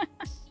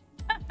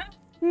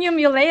 Nyoom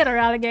you later,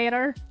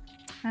 alligator.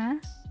 Huh?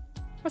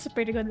 That's a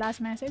pretty good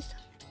last message.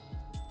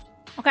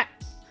 Okay.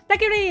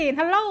 Tekirin,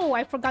 hello.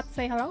 I forgot to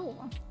say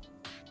hello.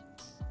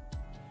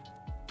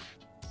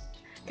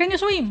 Can you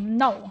swim?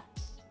 No.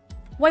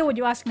 Why would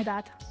you ask me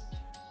that?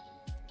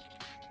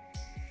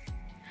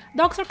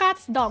 Dogs or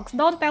cats? Dogs.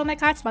 Don't tell my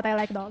cats, but I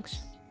like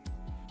dogs.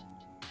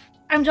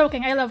 I'm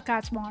joking. I love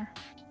cats more.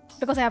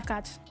 Because I have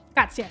cats.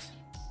 Cats, yes.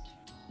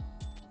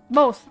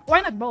 Both.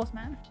 Why not both,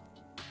 man?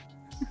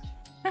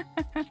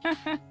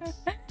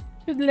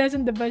 Should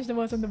lessen the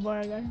vegetables on the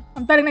burger.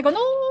 I'm telling Nico,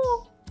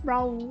 no!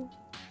 Bro.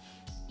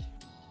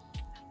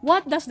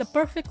 What does the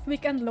perfect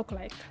weekend look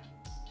like?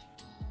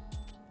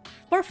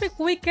 Perfect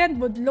weekend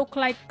would look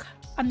like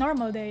a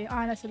normal day,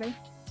 honestly.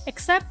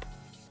 Except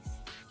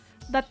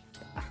that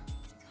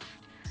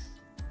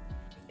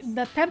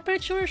the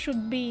temperature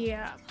should be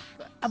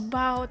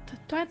about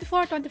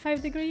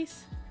 24-25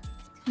 degrees.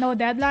 No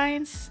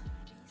deadlines.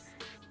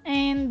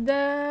 And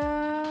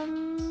a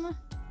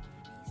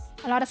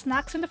lot of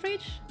snacks in the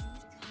fridge.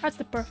 That's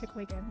the perfect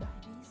weekend.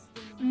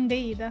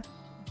 Indeed.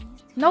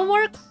 No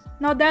work,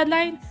 no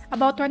deadline,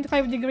 about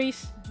 25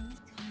 degrees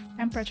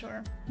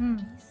temperature.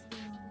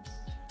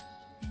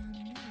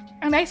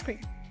 And ice cream.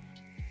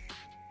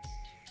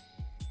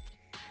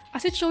 A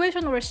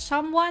situation where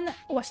someone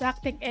was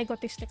acting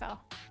egotistical.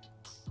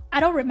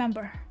 I don't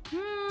remember.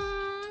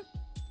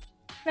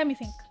 Let me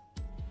think.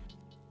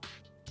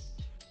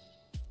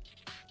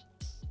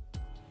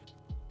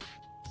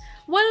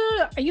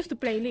 Well, I used to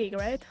play League,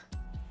 right?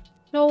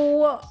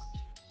 So,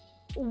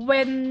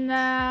 when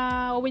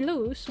I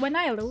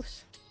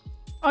lose,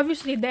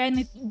 obviously the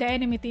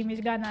enemy team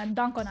is gonna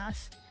dunk on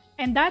us.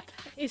 And that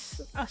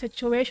is a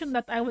situation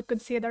that I would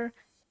consider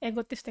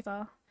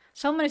egotistical.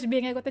 Someone is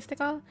being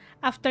egotistical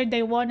after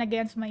they won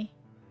against me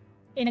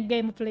in a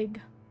game of League.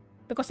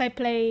 Because I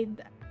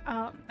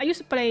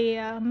used to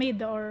play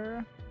mid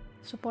or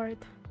support.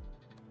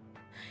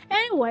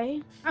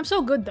 Anyway, I'm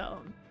so good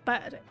though.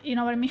 But, you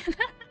know what I mean?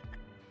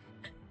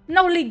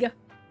 No League.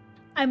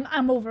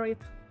 I'm over it.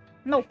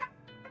 No.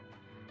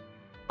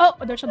 Oh,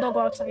 there's a dog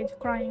outside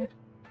crying.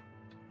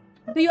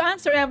 Do you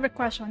answer every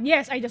question?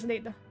 Yes, I just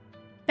did.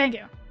 Thank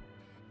you.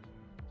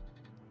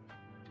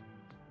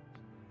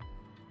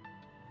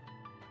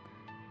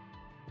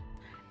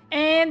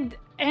 And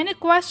any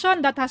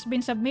question that has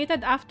been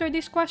submitted after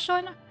this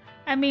question,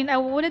 I mean, I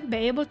wouldn't be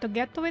able to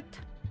get to it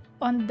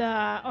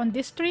on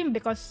this stream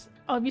because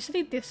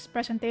obviously this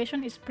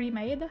presentation is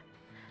pre-made.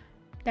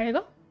 There you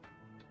go.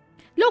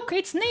 Look,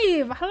 it's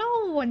Neve.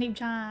 Hello,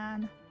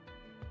 Neve-chan.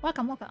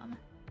 Welcome, welcome.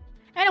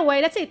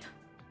 Anyway, that's it.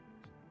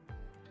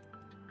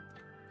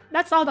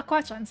 That's all the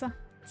questions.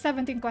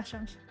 17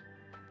 questions.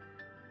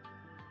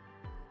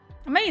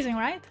 Amazing,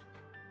 right?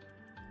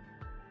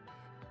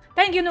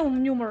 Thank you,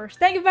 Nyoomers.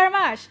 Thank you very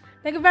much.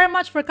 Thank you very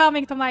much for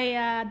coming to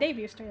my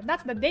debut stream.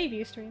 That's the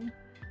debut stream.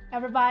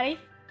 Everybody.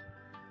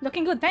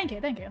 Looking good. Thank you.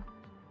 Thank you.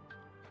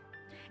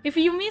 If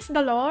you miss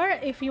the lore,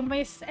 if you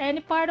miss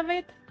any part of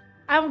it,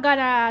 I'm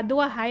gonna do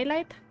a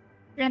highlight.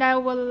 And I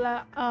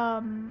will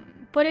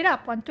put it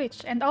up on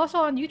Twitch and also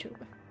on YouTube.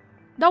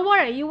 Don't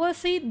worry, you will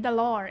see the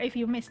lore if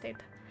you missed it.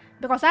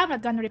 Because I'm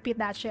not gonna repeat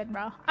that shit,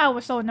 bro. I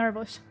was so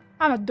nervous.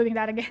 I'm not doing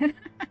that again.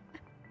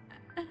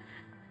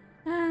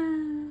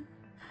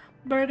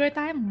 Burger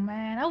time?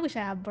 Man, I wish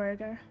I had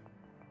burger.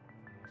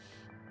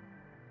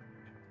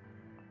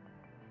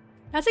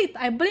 That's it.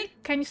 I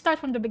blink. Can you start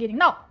from the beginning?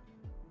 No.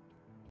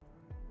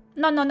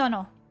 No, no, no,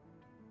 no.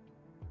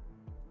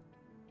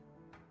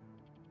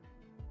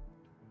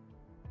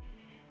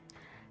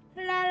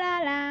 La la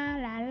la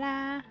la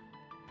la.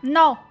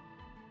 No.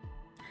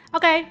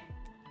 Okay.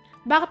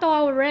 Back to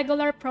our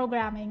regular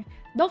programming.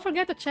 Don't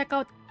forget to check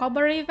out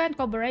Cobra Raven.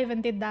 Cobra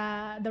Raven did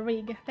the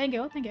rig. Thank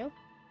you, thank you.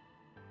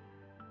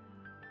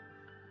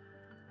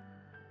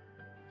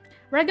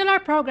 Regular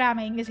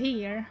programming is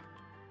here.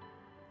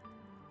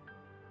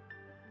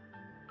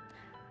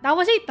 That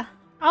was it.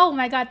 Oh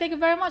my god, thank you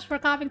very much for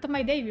coming to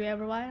my debut,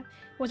 everyone.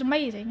 It was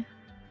amazing.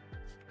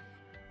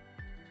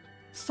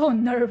 So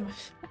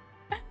nervous.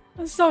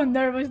 I'm so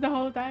nervous the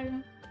whole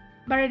time.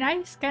 Very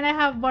nice. Can I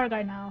have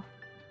burger now?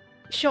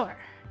 Sure.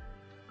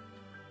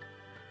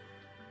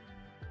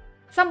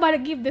 Somebody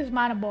give this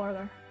man a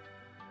burger.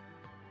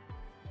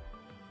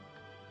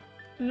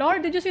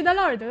 Lord, did you see the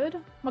Lord, dude?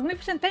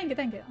 Magnificent, thank you,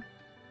 thank you.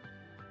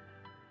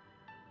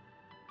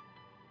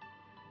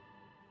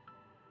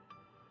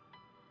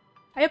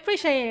 I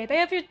appreciate it.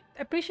 I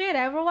appreciate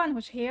everyone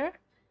who's here.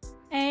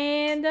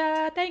 And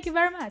thank you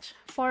very much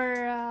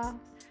for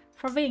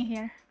being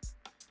here.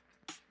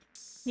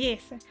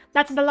 Yes,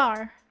 that's the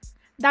lore.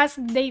 That's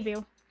the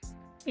debut.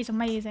 It's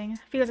amazing.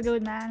 Feels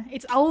good, man.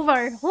 It's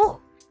over. Woo!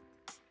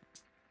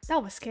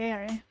 That was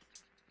scary.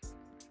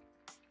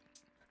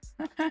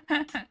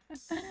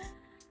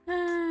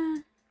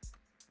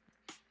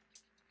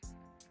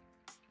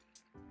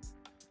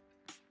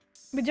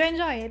 Did you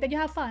enjoy it? Did you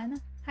have fun?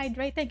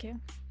 Hydrate, thank you.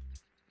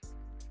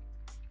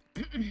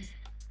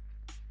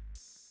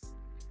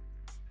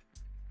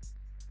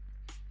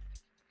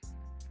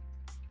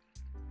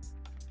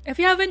 If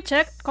you haven't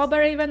checked Cobra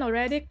Raven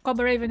already,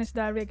 Cobra Raven is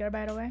the rigger,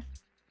 by the way.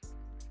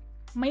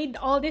 Made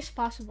all this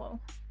possible.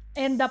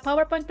 And the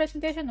PowerPoint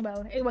presentation,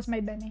 well, it was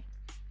made by me.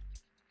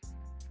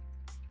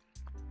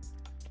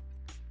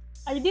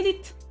 I did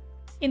it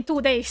in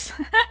 2 days.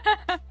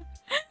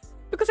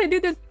 Because I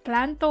didn't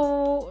plan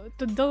to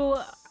do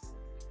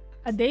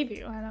a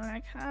debut. And I'm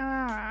like,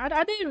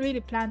 I didn't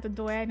really plan to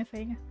do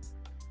anything.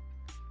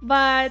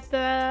 But,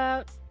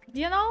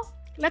 you know,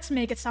 let's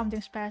make it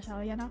something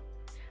special, you know?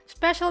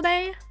 Special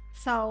day,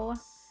 so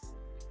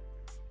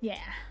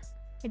yeah,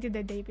 I did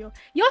the debut.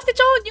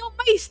 Yostichon, you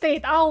missed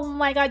it! Oh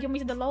my god, you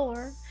missed the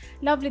lore.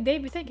 Lovely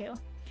debut, thank you.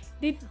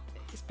 Did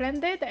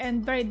splendid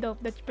and very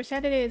dope that you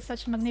presented it in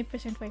such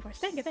magnificent way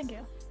first. Thank you, thank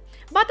you.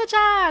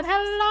 Bato-chan,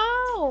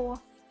 hello!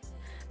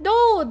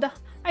 Dude,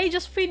 I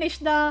just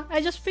finished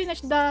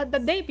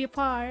the debut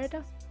part.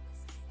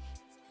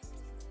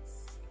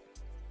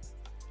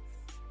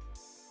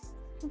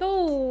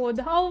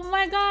 Dude, oh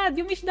my god,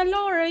 you missed the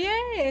lore,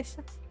 yes!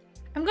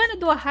 I'm gonna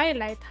do a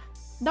highlight.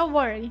 Don't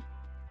worry.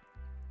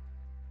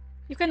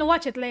 You can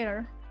watch it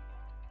later.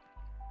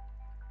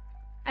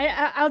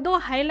 I'll do a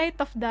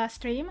highlight of the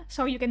stream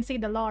so you can see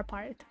the lore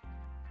part.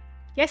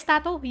 Yes,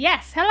 Tato?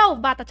 Yes! Hello,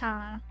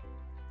 Bata-chan!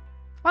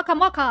 Welcome,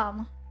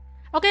 welcome!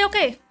 Okay,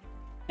 okay.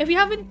 If you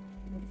haven't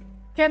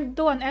can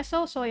do an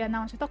SO, so I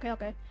announce it. Okay,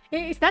 okay.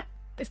 Is that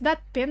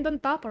pinned on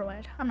top or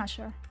what? I'm not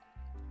sure.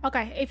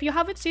 Okay, if you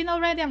haven't seen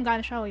already, I'm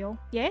gonna show you.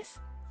 Yes?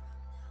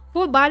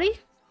 Full body?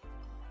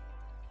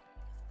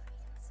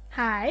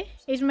 Hi,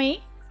 it's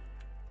me.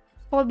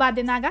 Full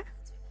body Naga.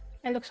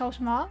 I look so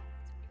small.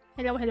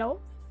 Hello,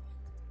 hello.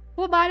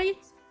 Full body.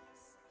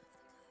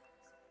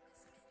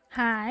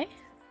 Hi.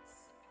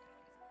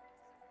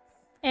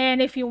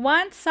 And if you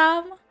want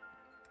some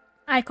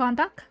eye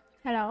contact,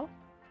 hello.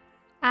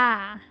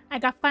 Ah, I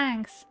got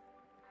fangs.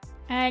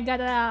 I got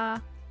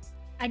a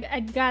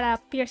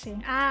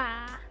piercing.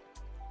 Ah.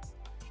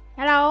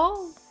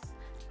 Hello.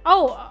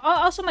 Oh,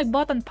 also my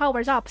button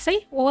powers up.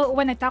 See?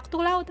 When I talk too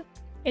loud,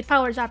 it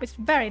powers up. It's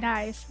very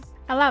nice.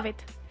 I love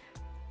it.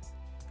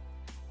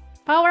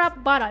 Power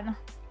up button.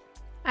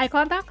 Eye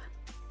contact?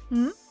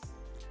 Hmm?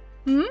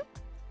 Hmm?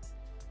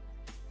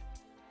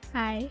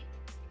 Hi.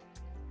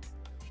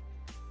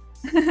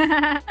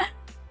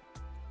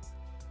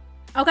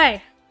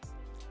 Okay.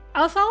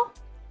 Also,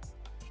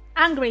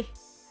 angry.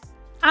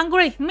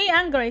 Angry. Me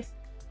angry.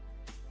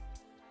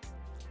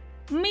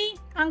 Me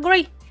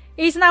angry.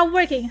 It's not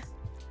working.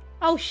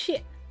 Oh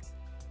shit.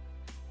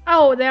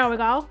 Oh, there we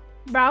go.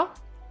 Bro.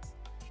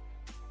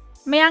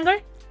 Me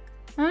angry?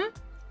 Hmm?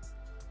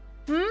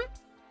 Hmm?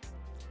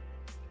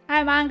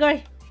 I'm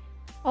angry.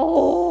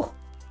 Oh.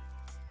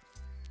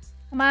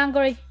 I'm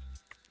angry.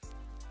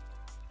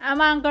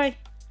 I'm angry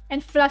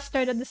and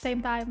flustered at the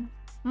same time.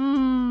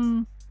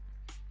 Hmm.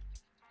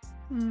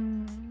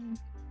 Hmm.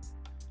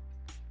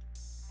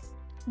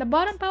 The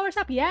bottom powers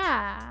up,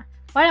 yeah.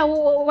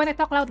 When I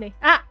talk loudly.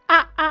 Ah.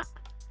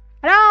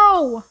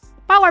 Hello!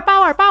 Power,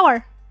 power,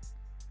 power!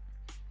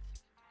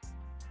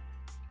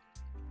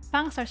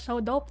 Fangs are so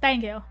dope.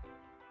 Thank you.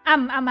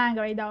 I'm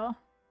angry though.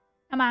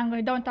 I'm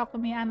angry. Don't talk to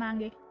me. I'm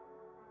angry.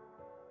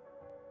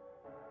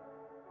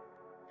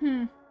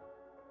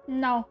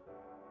 No.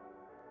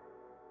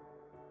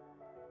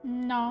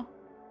 No.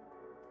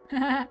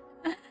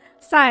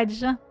 Sag.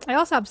 I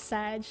also have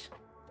Sag.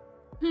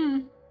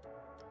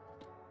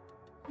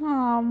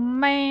 Oh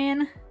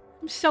man,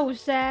 I'm so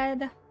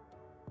sad.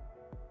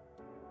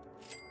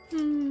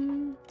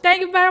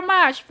 Thank you very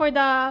much for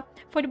the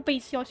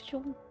base,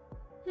 Yoshio.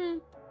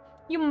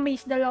 You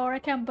missed the lore. I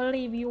can't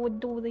believe you would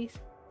do this.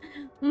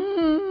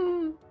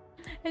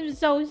 I'm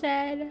so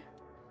sad.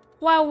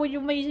 Why would you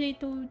miss it,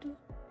 dude?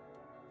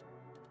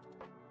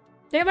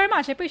 Thank you very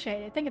much. I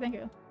appreciate it. Thank you, thank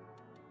you.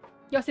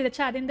 You'll see the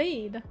chat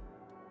indeed.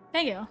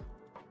 Thank you.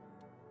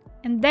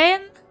 And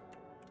then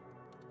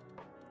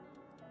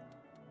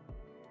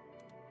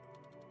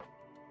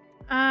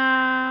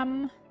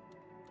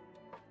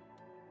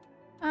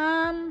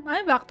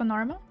I'm back to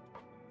normal.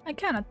 I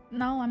cannot.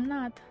 No, I'm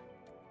not.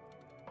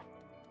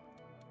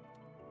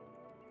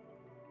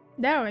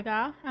 There we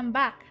go. I'm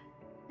back.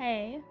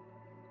 Hey.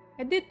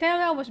 I did tell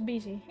you I was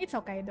busy. It's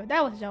okay, dude.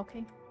 I was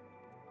joking.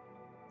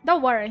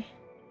 Don't worry.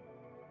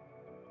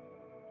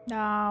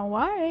 Don't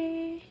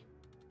worry.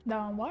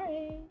 Don't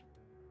worry.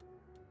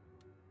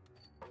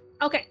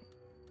 Okay.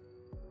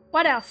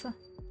 What else?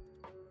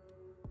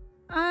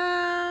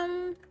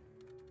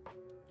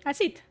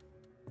 That's it.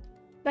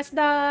 That's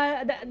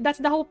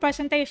the whole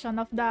presentation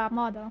of the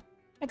model.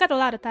 I got a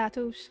lot of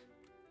tattoos.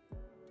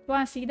 You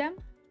wanna see them?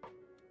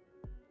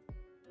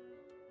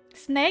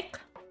 Snake.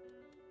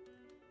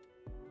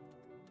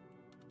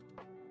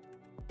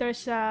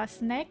 There's a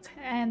snake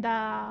and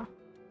a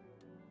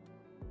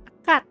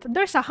cat.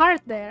 There's a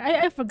heart there.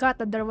 I forgot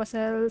that there was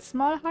a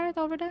small heart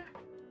over there.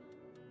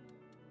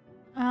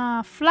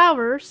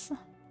 Flowers.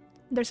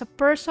 There's a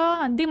person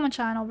and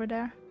Demon-chan over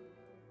there.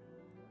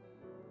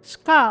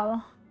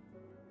 Skull.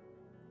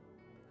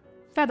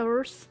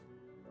 Feathers.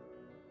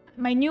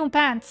 My new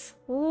pants.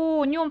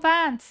 Ooh, new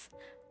pants.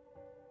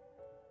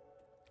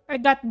 I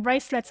got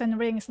bracelets and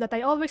rings that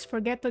I always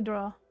forget to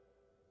draw.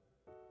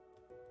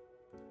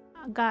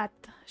 I got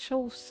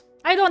shoes.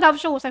 I don't have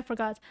shoes, I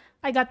forgot.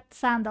 I got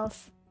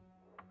sandals.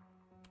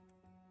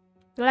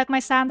 You like my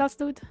sandals,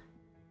 dude?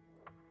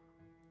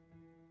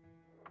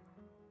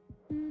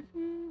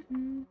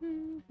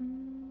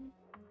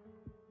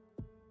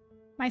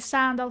 My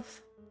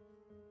sandals.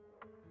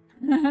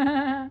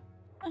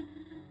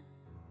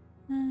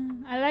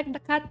 I like the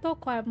cat too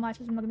quite much.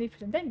 It's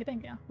magnificent. Thank you,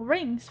 thank you.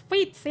 Rings,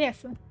 feet,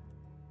 yes.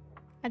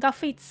 I got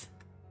feet.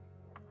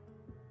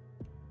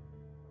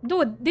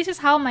 Dude, this is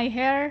how my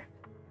hair.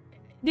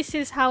 This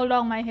is how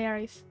long my hair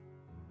is.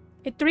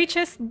 It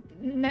reaches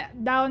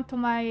down to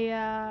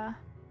my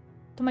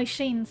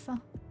shins.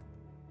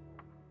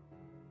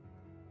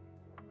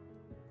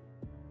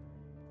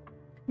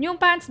 New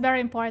pants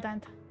very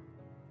important.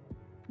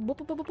 Boop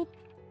boop boop boop.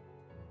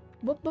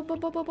 Boop boop boop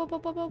boop boop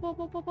boop boop boop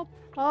boop boop boop.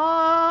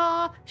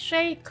 Oh,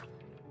 shake.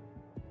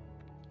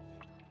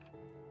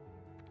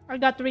 I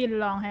got really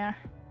long hair.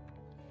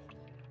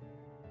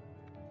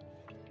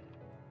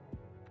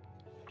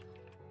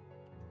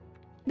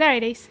 There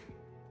it is.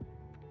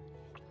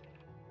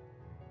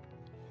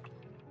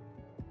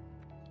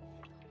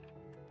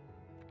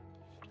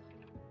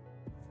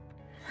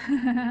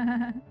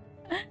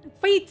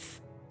 Feet.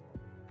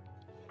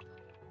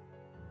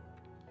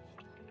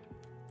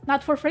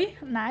 Not for free?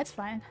 Nah, it's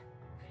fine.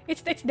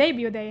 It's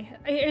debut day.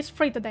 It's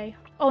free today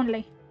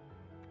only.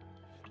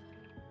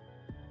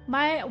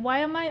 Why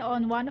am I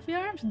on one of your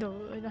arms,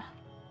 dude?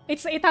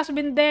 It has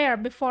been there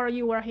before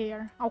you were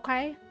here.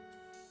 Okay.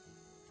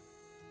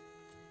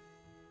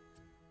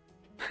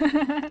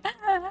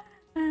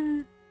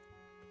 I'm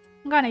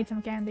gonna eat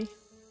some candy.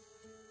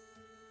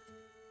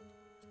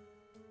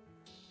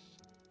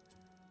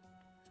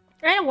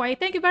 Anyway,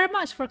 thank you very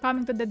much for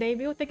coming to the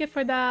debut. Thank you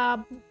for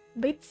the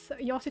bits,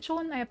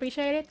 Yoshi-chun. I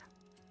appreciate it.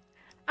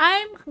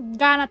 I'm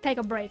gonna take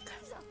a break.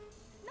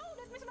 No,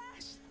 let me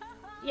smash.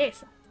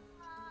 Yes.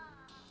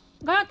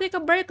 I'm gonna take a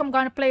break. I'm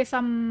gonna play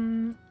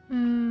some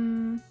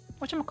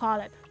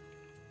whatchamacallit.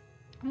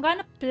 I'm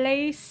gonna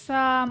play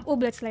some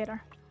Ooblets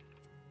later.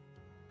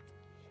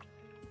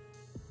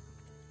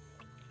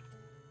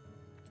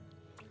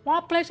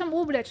 Wanna play some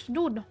Ooblets,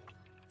 dude.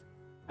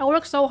 I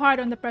worked so hard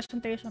on the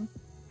presentation.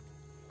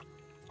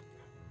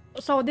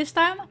 So this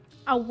time,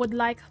 I would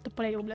like to play Ooblets.